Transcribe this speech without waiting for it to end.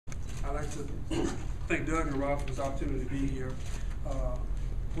like to thank Doug and Rob for this opportunity to be here.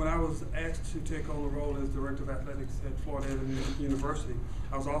 When I was asked to take on the role as Director of Athletics at Florida A&M University,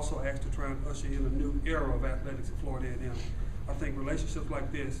 I was also asked to try and usher in a new era of athletics at Florida A&M. I think relationships like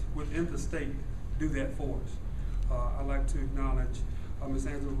this within the state do that for us. I'd like to acknowledge Ms.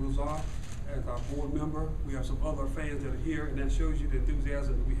 Angela Rosar as our board member. We have some other fans that are here, and that shows you the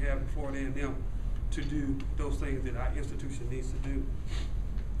enthusiasm that we have at Florida A&M to do those things that our institution needs to do.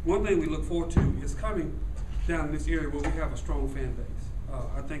 One thing we look forward to is coming down in this area where we have a strong fan base.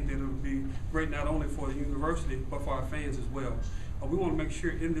 I think that it would be great not only for the university, but for our fans as well. We want to make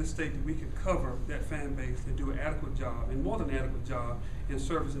sure in this state that we can cover that fan base and do an adequate job, and more than an adequate job, in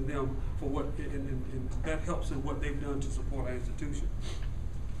servicing them for what, and that helps in what they've done to support our institution.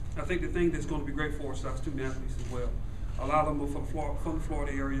 I think the thing that's going to be great for us is our student athletes as well. A lot of them are from the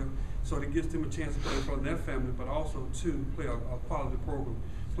Florida area, so it gives them a chance to play in front of their family, but also to play a quality program,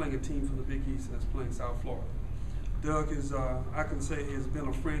 playing a team from the Big East that's playing South Florida. Doug is, I can say, has been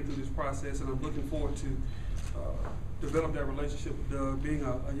a friend through this process, and I'm looking forward to develop that relationship with Doug. Being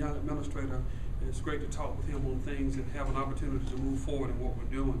a young administrator, it's great to talk with him on things and have an opportunity to move forward in what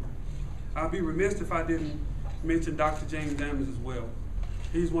we're doing. I'd be remiss if I didn't mention Dr. James Stadium as well.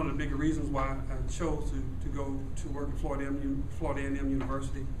 He's one of the bigger reasons why I chose to go to work at Florida A&M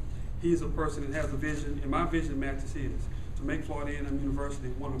University. He's a person that has a vision, and my vision matches his, to make Florida A&M University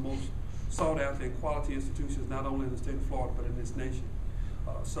one of the most sought after and quality institutions, not only in the state of Florida, but in this nation.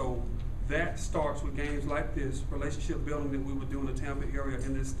 So that starts with games like this, relationship building that we would do in the Tampa area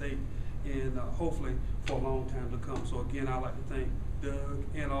in this state, and hopefully for a long time to come. So again, I'd like to thank Doug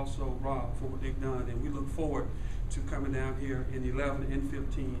and also Rob for what they've done, and we look forward to coming down here in 11 and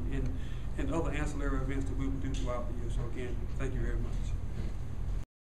 15 and other ancillary events that we will do throughout the year. So again, thank you very much.